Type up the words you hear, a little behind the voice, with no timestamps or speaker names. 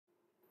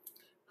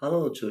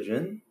Hello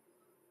children.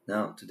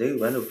 Now today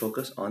we're going to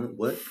focus on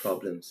word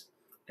problems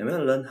and we're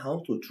going to learn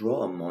how to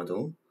draw a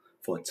model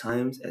for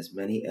times as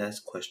many as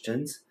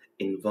questions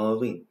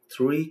involving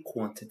three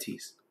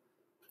quantities,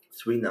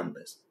 three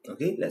numbers.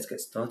 Okay, let's get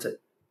started.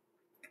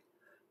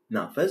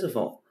 Now first of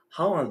all,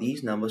 how are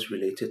these numbers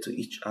related to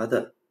each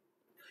other?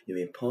 You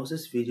may pause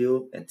this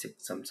video and take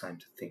some time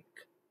to think.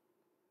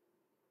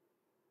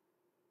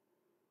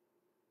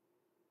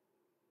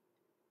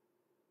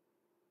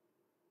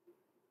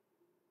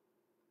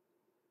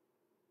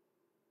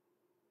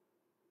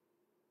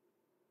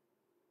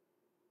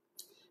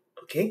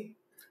 Okay,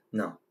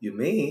 now you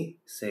may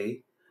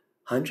say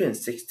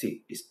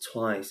 160 is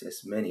twice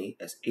as many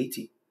as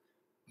 80,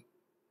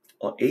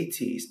 or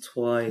 80 is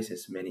twice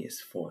as many as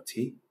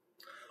 40,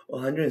 or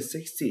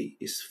 160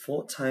 is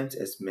 4 times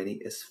as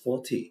many as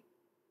 40.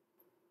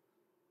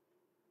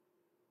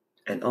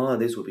 And all of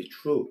this will be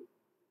true.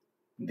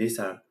 These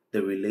are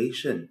the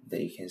relation that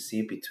you can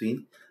see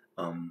between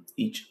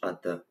each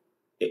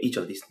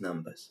of these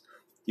numbers.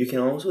 You can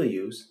also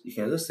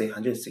say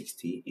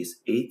 160 is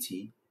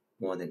 80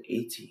 more than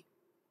 80,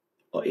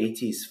 or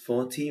 80 is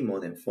 40 more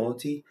than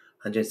 40,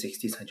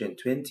 160 is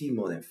 120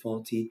 more than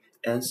 40,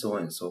 and so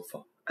on and so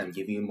forth. I'm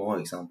giving you more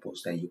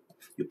examples that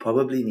you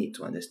probably need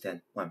to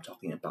understand what I'm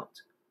talking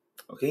about.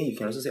 Okay, you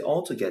can also say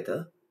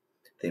altogether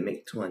they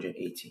make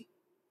 280.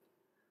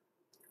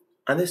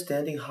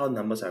 Understanding how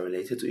numbers are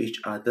related to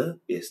each other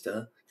is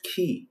the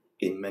key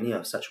in many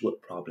of such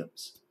word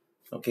problems.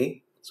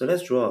 Okay, so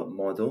let's draw a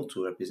model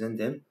to represent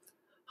them.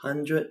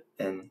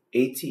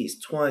 180 is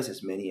twice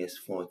as many as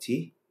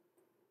 40.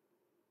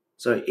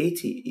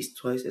 80 is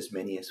twice as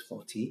many as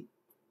 40.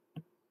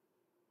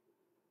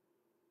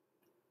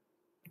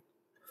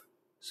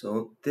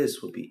 So this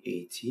will be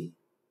 80.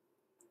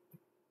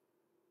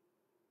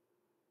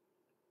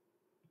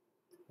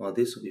 While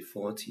this will be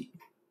 40.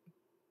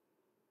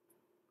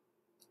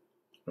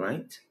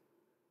 Right?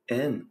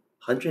 And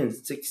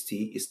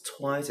 160 is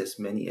twice as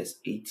many as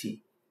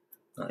 80.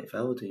 Now if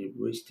I were to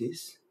erase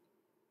this,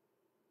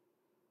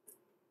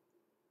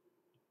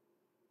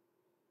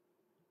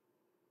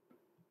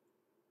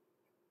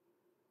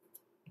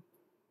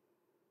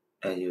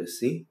 and you'll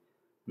see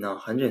now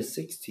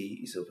 160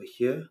 is over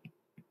here,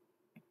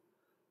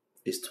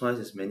 is twice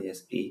as many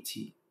as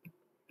 80.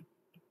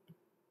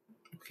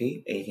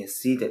 Okay, and you can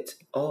see that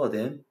all of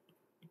them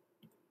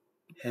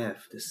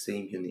have the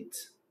same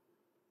units.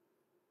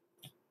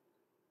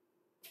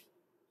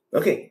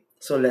 Okay,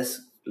 so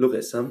let's look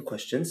at some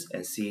questions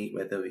and see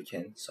whether we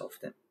can solve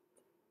them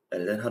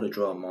and learn how to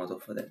draw a model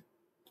for them.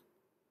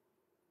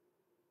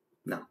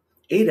 Now,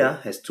 Ada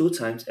has 2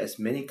 times as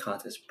many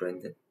cards as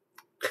Brandon.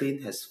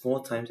 Clint has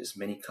 4 times as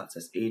many cards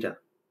as Ada.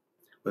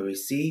 When we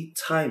see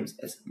times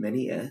as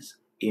many as,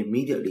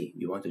 immediately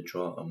we want to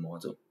draw a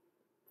model.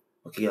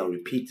 Okay, I'll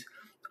repeat.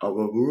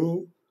 Our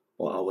rule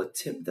or our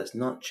tip does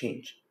not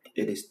change.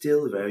 It is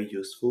still very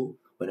useful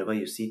whenever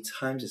you see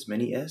times as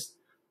many as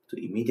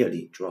to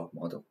immediately draw a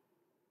model.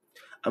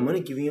 I'm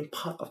going to give you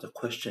part of the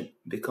question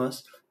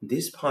because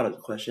this part of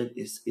the question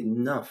is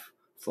enough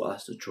for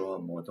us to draw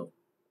a model.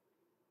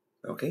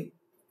 Okay,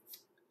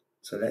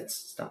 so let's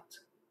start.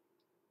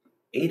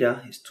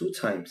 Ada has 2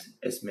 times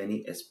as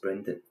many as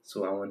Brandon.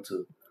 So I want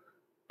to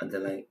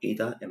underline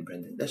Ada and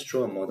Brandon. Let's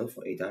draw a model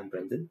for Ada and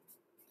Brandon.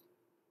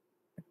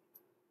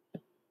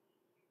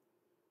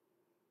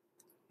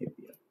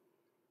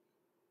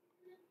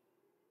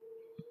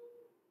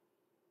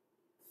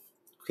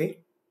 Okay,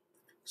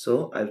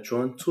 so I've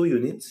drawn 2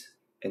 units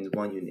and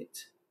 1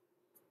 unit.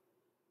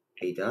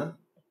 Ada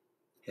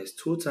has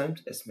 2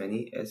 times as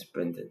many as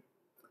Brandon.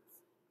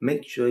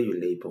 Make sure you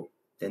label,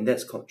 then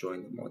that's called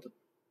drawing the model.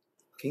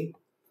 Okay,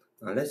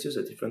 now let's use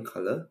a different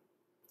color.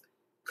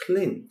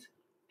 Clint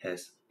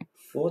has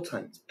 4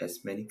 times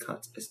as many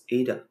cards as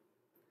Ada.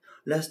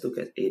 Let's look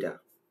at Ada.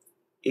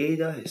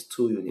 Ada has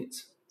 2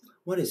 units.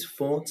 What is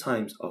 4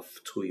 times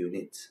of 2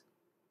 units?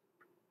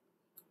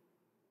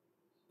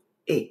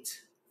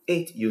 8.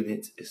 8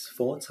 units is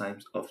 4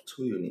 times of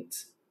 2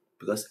 units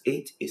because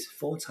 8 is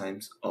 4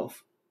 times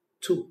of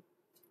 2.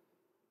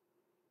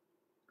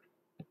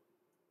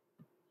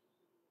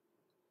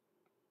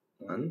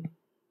 One,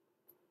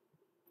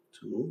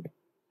 2,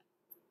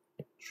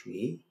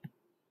 3,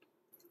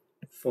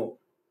 4.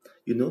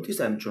 You notice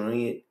I'm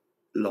drawing it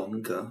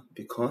longer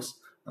because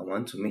I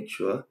want to make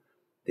sure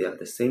they are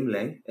the same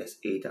length as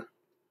Ada.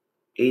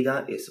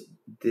 Ada is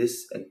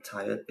a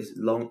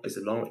long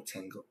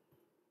rectangle.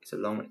 It's a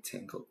long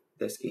rectangle.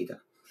 That's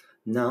Ada.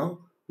 Now,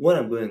 what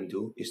I'm going to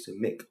do is to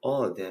make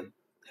all of them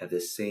have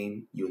the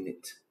same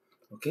unit.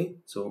 Okay,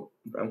 so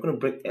I'm going to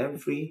break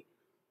every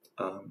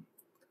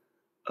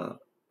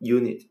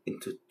unit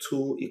into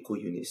 2 equal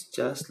units,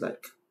 just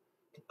like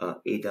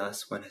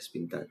Ada's one has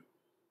been done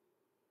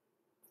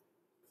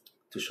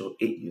to show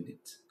 8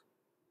 units.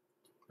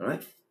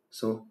 Alright,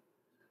 so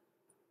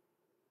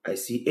I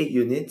see 8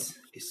 units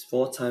is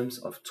 4 times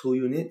of 2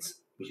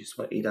 units, which is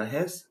what Ada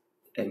has,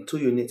 and 2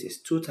 units is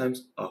 2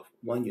 times of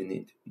 1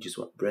 unit, which is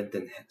what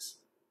Brandon has.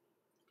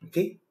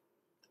 Okay,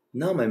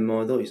 Now my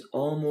model is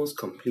almost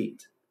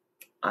complete.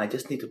 I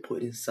just need to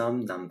put in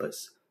some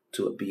numbers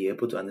to be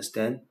able to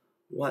understand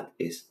what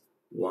is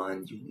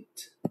 1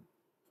 unit.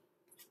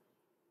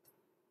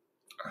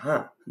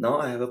 Now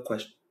I have a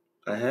question.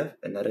 I have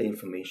another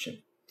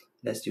information.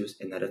 Let's use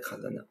another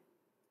color now.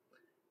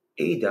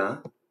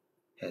 Ada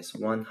has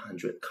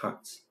 100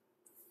 cards.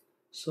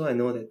 So I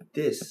know that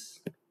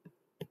this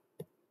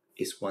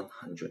is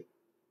 100.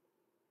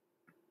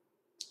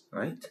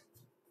 Right?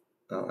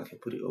 Now I can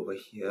put it over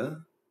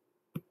here.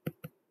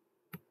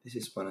 This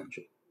is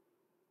 100.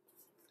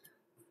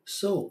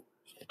 So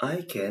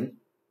I can,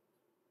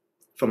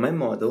 from my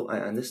model, I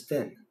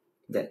understand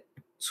that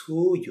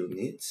 2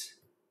 units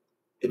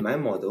in my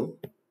model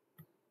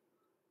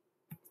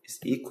is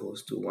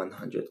equals to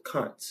 100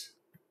 cards.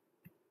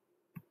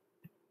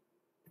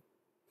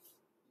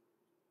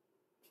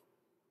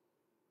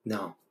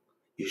 Now,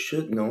 you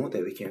should know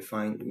that we can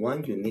find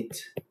 1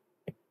 unit,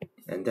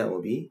 and that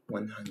will be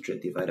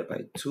 100 divided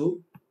by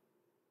 2,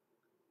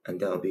 and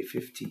that will be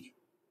 50.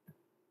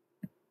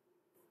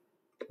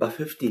 But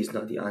 50 is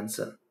not the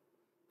answer.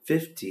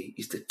 50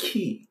 is the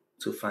key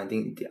to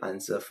finding the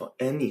answer for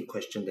any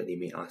question that they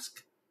may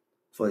ask.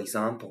 For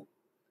example,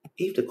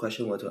 if the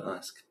question were to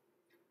ask,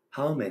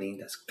 how many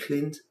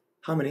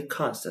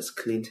cards does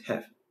Clint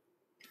have?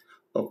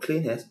 Oh,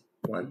 Clint has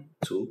 1,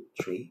 2,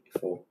 3,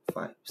 4,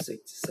 5,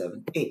 6,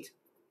 7, 8.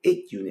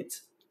 8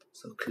 units.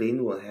 So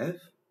Clint will have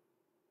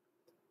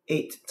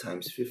 8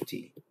 times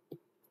 50.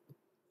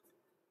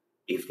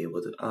 If they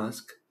were to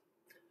ask,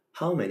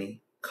 how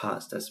many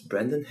cards does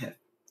Brandon have?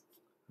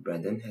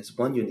 Brandon has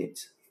 1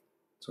 unit.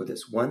 So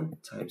that's 1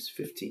 times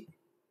 50,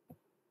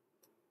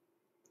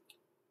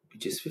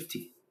 which is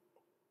 50.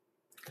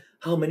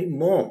 How many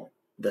more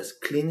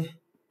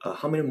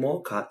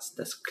cards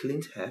does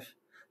Clint have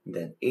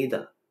than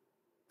Ada?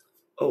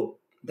 Oh,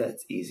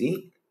 that's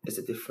easy. There's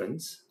a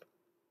difference.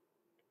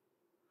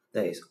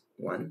 That is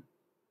 1,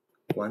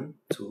 1,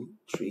 2,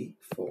 3,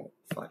 4,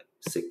 5,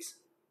 6.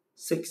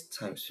 6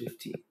 times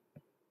 50.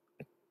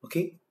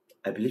 Okay,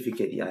 I believe you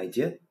get the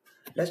idea.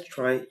 Let's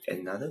try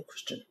another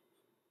question.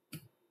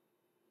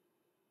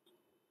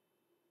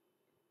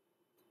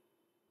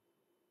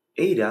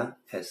 Ada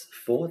has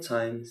 4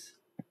 times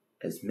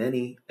as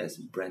many as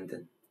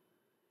Brandon.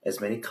 As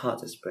many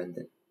cards as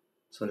Brandon.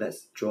 So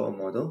let's draw a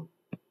model.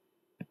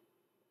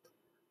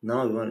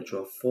 Now we want to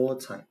draw 4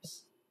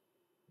 times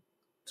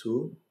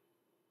 2,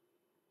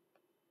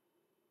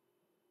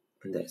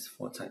 and that's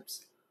 4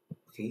 times.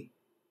 Okay.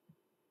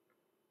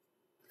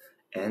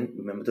 And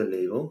remember to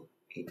label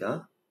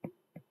Ada,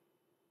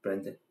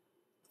 Brandon.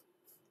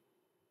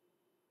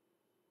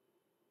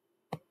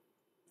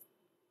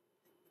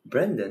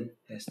 Brandon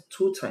has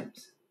 2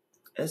 times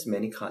as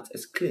many cards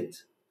as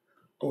Clint.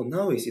 Oh,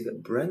 now we see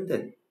that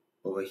Brandon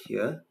over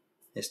here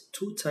has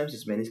 2 times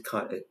as many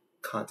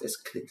cards as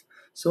Clint.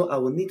 So I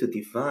will need to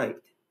divide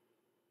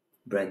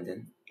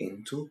Brandon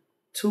into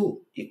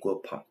 2 equal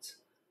parts.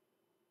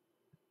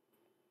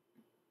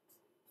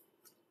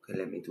 Okay,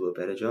 let me do a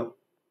better job.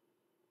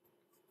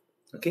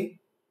 Okay,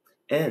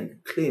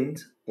 and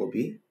Clint will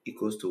be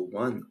equals to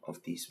 1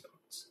 of these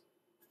parts.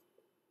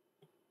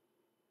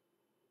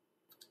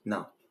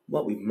 Now,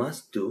 what we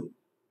must do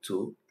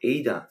to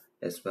Ada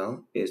as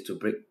well is to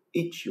break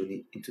each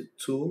unit into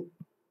 2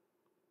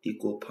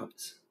 equal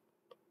parts.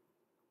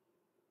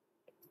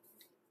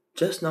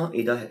 Just now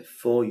Ada had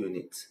 4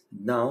 units.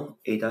 Now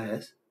Ada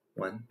has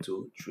 1,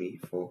 2, 3,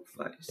 4,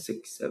 5,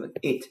 6, 7,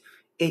 8.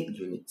 8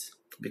 units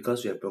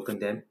because we have broken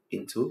them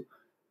into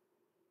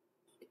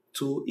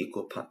 2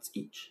 equal parts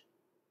each.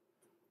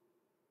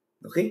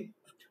 Okay,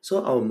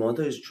 so our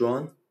model is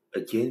drawn.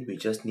 Again, we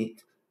just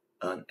need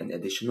an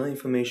additional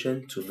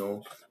information to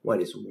know what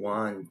is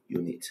 1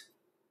 unit.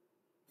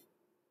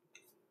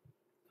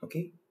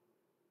 Okay,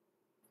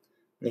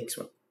 next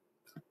one.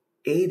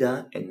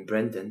 Ada and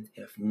Brandon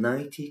have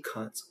 90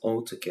 cards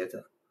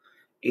altogether.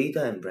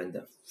 Ada and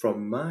Brandon.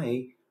 From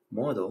my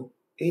model,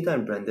 Ada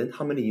and Brandon,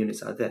 how many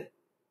units are there?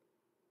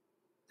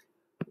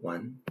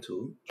 1,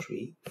 2,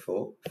 3,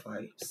 4,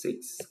 5,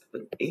 6,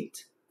 7,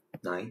 8,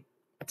 9,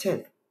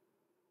 10.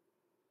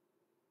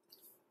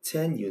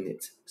 10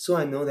 units. So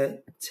I know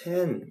that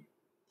 10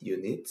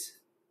 units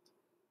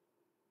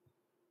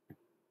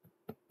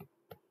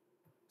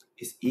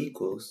is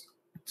equals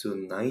to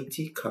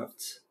 90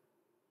 cards.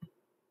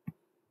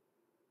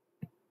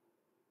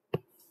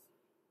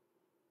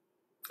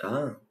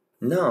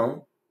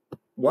 Now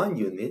 1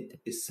 unit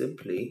is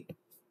simply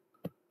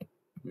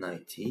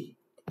 90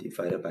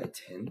 divided by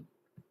 10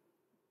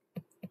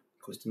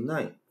 equals to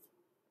 9.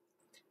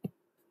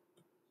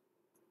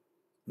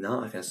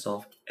 Now I can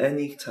solve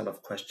any type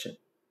of question.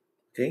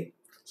 Okay,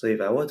 so if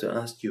I were to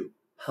ask you,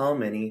 how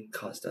many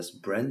cards does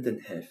Brandon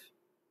have?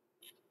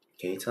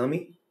 Can you tell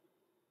me?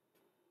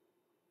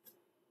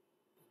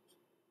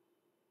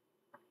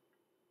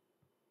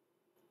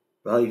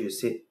 Well, if you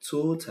said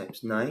 2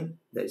 times 9,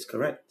 that is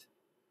correct.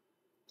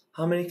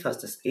 How many cards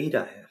does Ada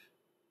have?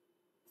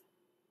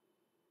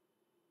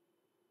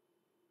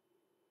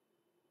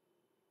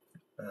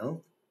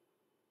 Well,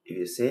 if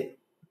you said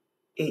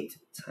 8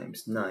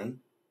 times 9.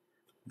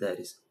 That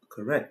is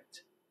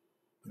correct.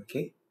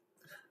 Okay,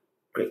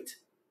 great.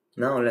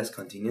 Now let's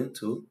continue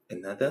to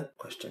another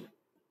question.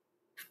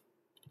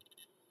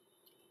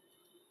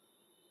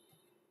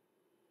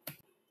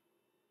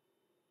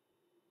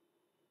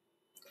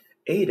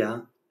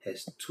 Ada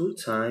has 2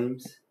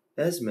 times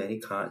as many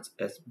cards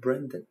as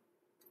Brandon.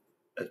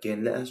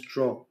 Again, let us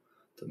draw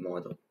the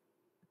model.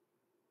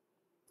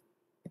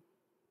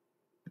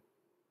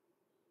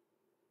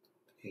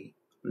 Okay,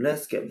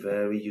 let's get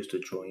very used to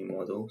drawing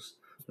models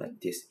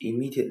like this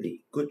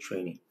immediately. Good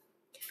training.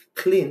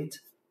 Clint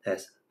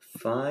has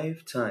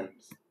 5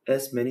 times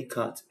as many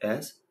cards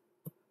as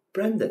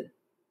Brandon.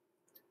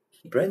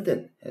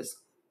 Brandon has,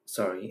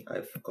 sorry,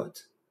 I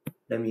forgot.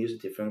 Let me use a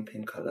different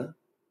pen color.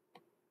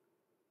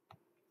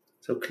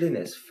 So Clint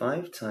has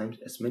 5 times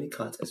as many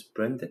cards as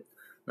Brandon.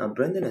 Now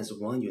Brandon has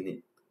 1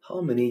 unit.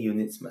 How many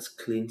units must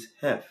Clint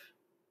have?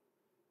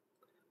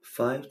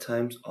 5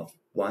 times of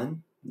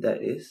 1,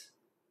 that is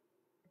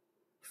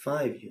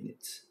 5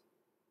 units.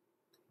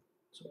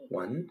 So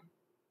 1,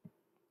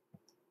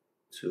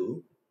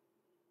 2,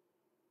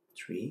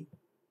 3,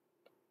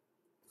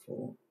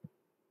 4,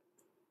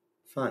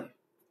 5.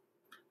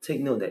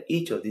 Take note that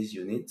each of these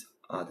units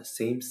are the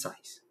same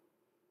size.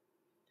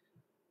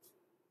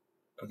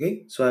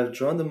 Okay, so I've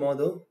drawn the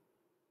model.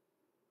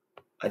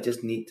 I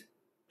just need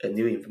an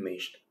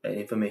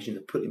information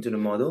to put into the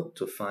model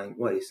to find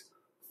what is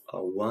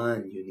a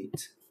 1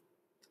 unit.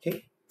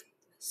 Okay,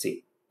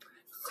 see,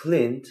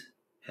 Clint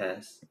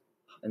has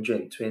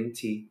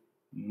 120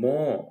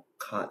 more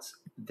cards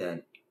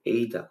than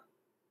Ada.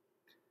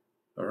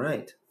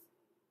 Alright,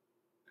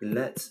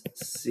 let's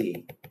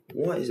see.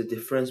 What is the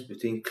difference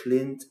between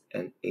Clint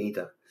and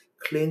Ada?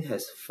 Clint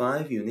has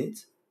 5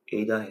 units,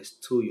 Ada has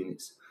 2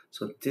 units.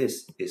 So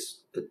this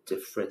is the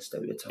difference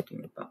that we are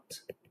talking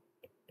about.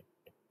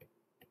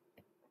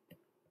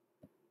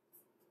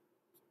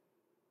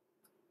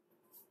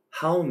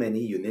 How many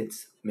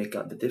units make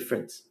up the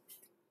difference?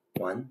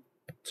 1,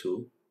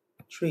 2,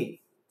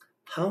 3.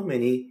 How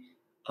many,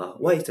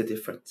 what is the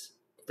difference?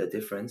 The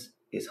difference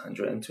is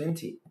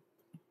 120.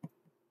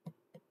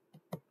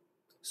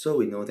 So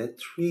we know that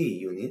 3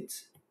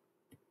 units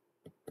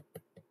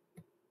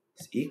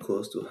is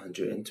equals to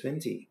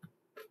 120.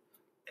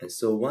 And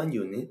so 1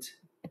 unit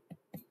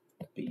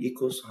be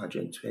equals to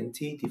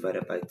 120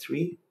 divided by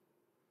 3,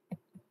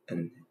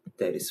 and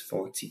that is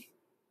 40.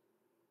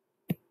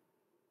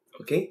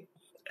 Okay?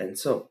 And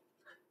so,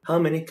 how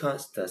many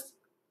cards does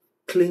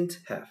Clint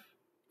have?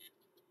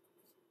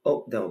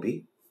 Oh, that will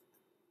be,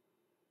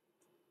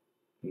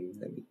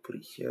 let me put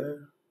it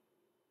here,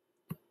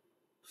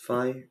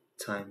 5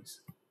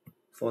 times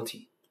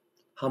 40.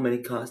 How many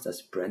cards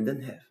does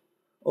Brandon have?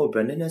 Oh,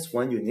 Brandon has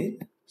 1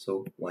 unit,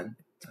 so 1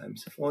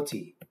 times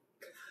 40.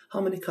 How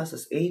many cards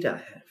does Ada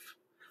have?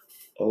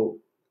 Oh,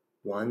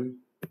 1,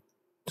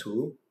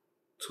 2,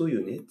 2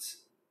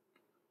 units,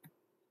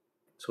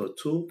 so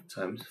 2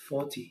 times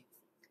 40.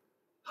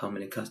 How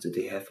many cards do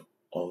they have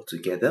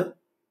altogether?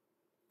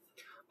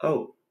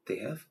 Oh, they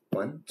have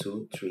 1,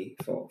 2, 3,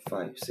 4,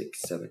 5,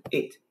 6, 7,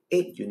 8.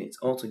 8 units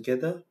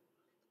altogether.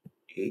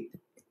 8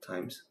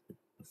 times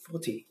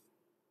 40.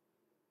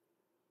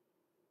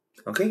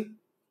 Okay?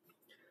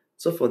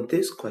 So for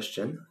this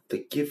question,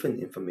 the given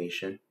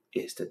information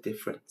is the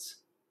difference.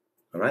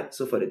 Alright,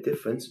 so for the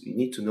difference, we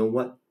need to know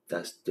what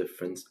does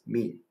difference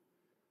mean.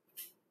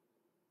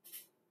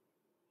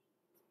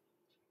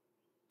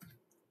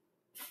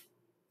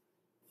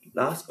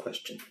 Last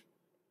question.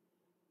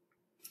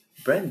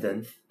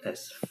 Brandon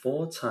has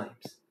 4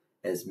 times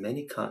as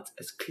many cards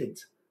as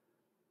Clint.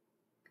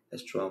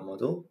 Let's draw a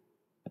model.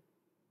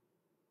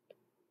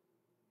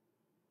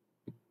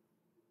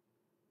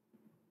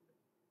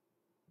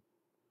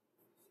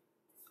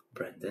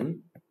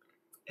 Brandon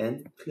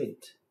and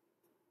Clint.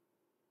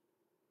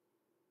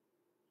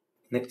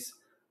 Next,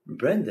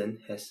 Brandon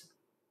has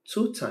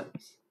 2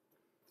 times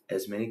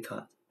as many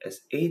cards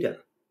as Ada.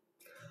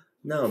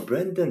 Now,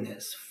 Brandon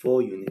has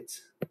 4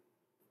 units.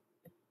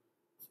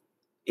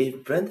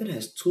 If Brandon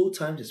has 2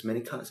 times as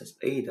many cards as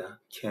Ada,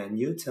 can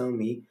you tell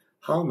me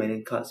how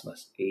many cards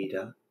must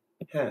Ada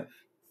have?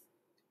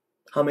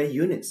 How many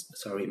units,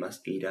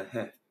 must Ada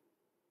have?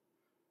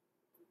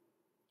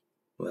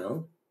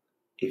 Well,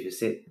 if you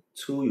said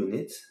 2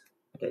 units,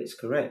 that is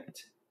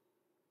correct.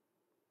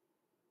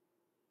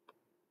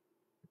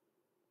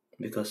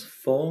 Because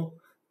 4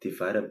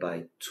 divided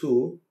by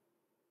 2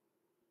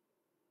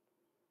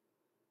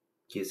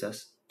 gives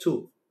us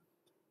 2.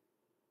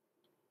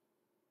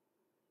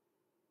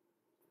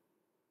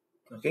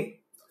 Okay,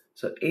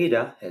 so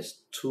Ada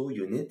has 2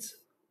 units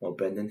while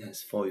Brandon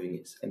has 4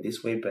 units, and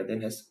this way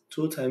Brandon has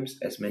 2 times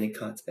as many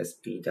cards as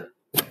Ada.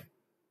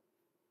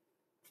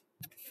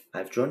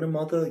 I've drawn the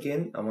model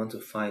again. I want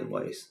to find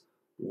what is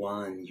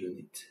 1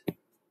 unit.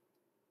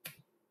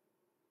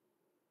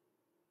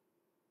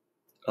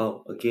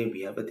 Oh, again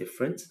we have a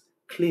difference.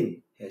 Clint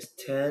has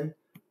 10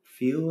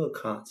 fewer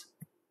cards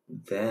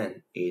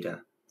than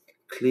Ada.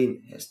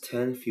 Clint has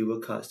 10 fewer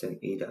cards than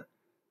Ada.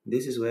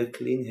 This is where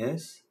Clint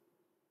has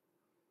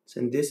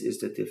and this is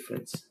the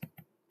difference.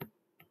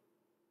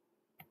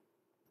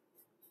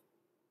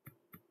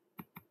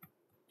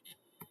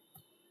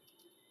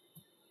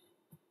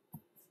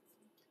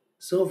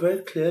 So very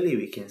clearly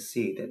we can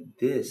see that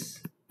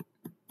this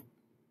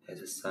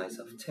has a size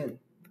of 10.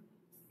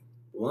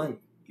 1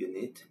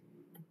 unit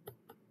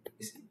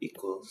is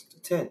equals to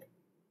 10.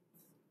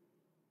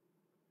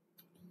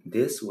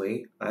 This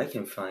way I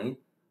can find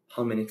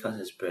how many cards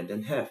does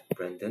Brandon have.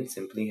 Brandon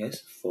simply has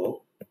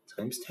 4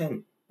 times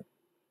 10.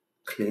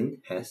 Clint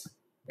has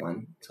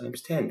 1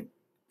 times 10.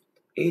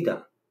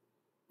 Ada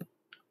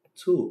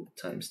 2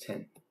 times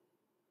 10.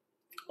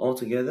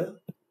 Altogether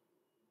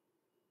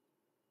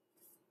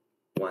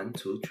 1,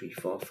 2, 3,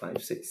 4,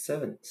 5, 6,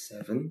 7.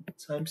 7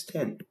 times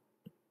 10.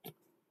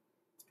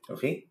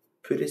 Okay,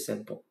 pretty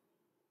simple.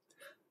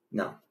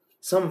 Now,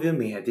 some of you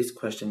may have this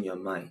question in your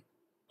mind.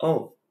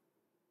 Oh,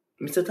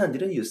 Mr. Tan,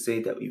 didn't you say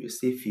that if you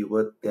see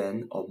fewer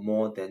than or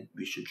more than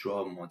we should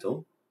draw a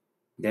model?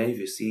 Then if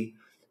you see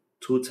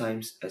 2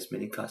 times as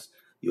many cards,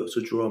 you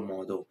also draw a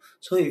model.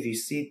 So if you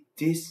see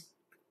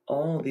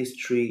all these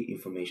 3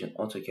 information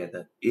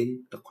altogether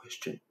in a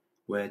question,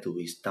 where do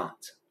we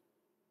start?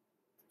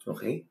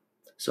 Okay,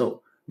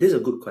 so this is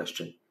a good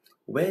question.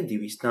 Where did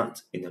we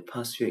start in the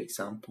past few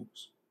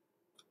examples?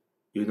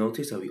 You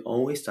notice that we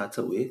always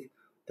started with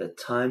the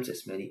times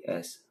as many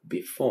as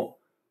before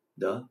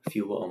the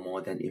fewer or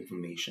more than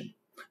information.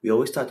 We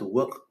always start to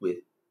work with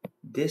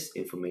this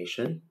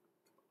information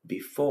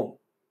before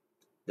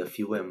the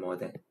fewer and more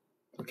than.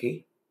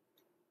 Okay?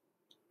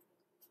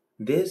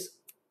 This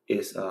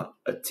is a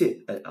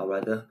tip, or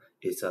rather,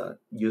 it's a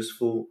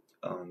useful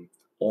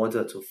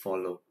order to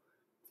follow.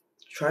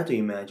 Try to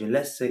imagine,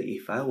 let's say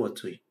if I were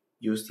to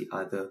use the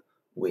other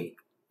way,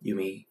 you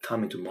may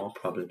come into more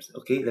problems.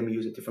 Okay, let me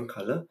use a different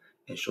color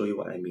and show you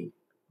what I mean.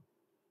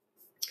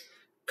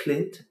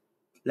 Clint,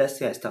 let's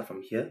say I start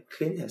from here.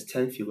 Clint has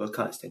 10 fewer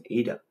cards than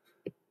Ada.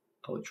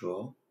 I will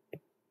draw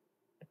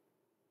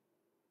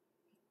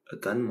a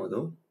gun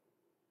model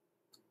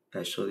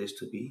and show this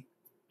to be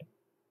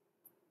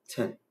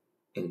 10.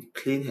 And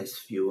Clint has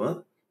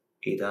fewer,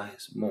 Ada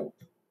has more.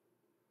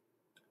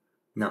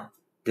 Now,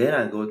 then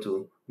I go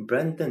to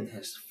Brandon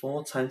has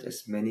 4 times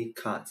as many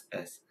cards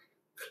as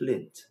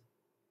Clint.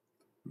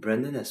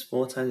 Brandon has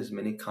 4 times as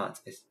many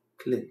cards as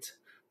Clint.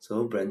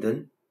 So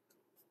Brandon,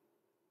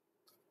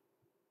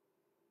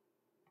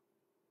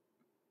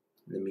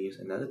 let me use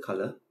another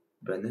color.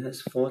 Brandon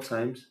has 4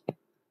 times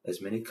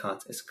as many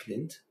cards as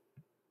Clint.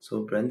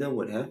 So Brandon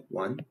would have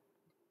 1,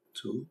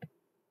 2,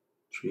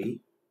 3,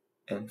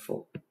 and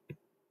 4.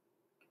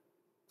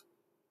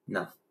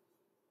 Now,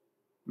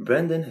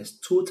 Brandon has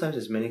 2 times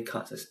as many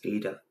cards as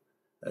Ada.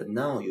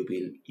 Now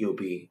you'll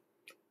be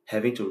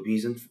having to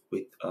reason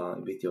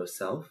with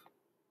yourself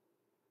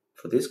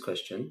for this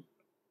question.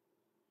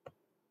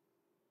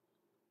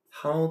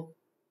 How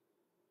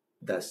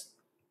does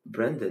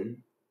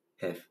Brandon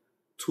have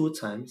 2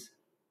 times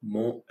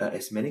more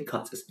as many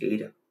cards as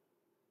Ada?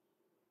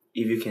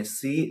 If you can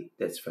see it,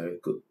 that's very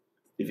good.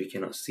 If you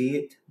cannot see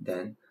it,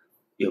 then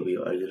it'll be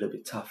a little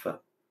bit tougher.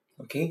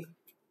 Okay,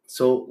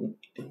 so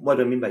what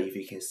do I mean by if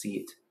you can see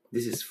it?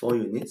 This is 4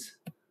 units.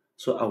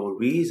 So I will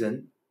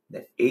reason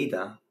that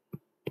Ada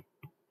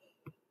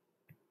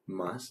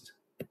must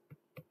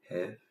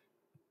have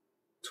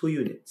 2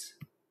 units.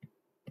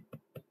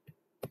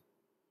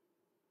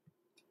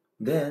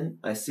 Then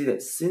I see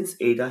that since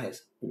Ada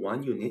has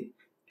 1 unit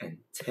and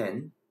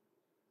 10,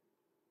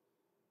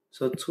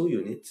 so 2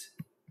 units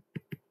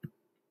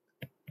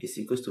is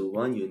equals to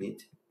 1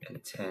 unit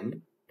and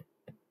 10.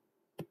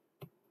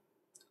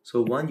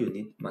 So 1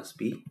 unit must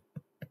be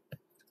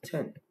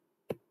 10.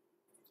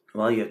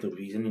 Well, you have to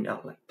reason it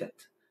out like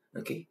that.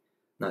 Okay.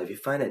 Now, if you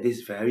find that this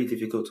is very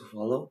difficult to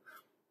follow,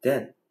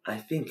 then I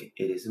think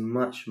it is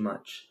much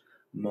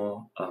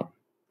more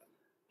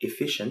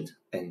efficient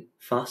and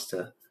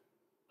faster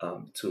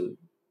to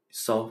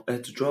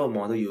draw a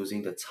model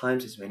using the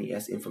times as many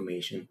as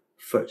information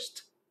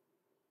first.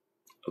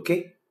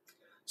 Okay.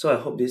 So I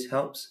hope this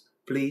helps.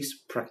 Please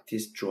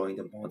practice drawing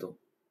the model.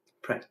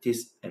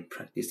 Practice and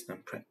practice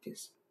and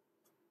practice.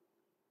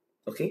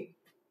 Okay.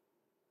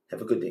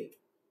 Have a good day.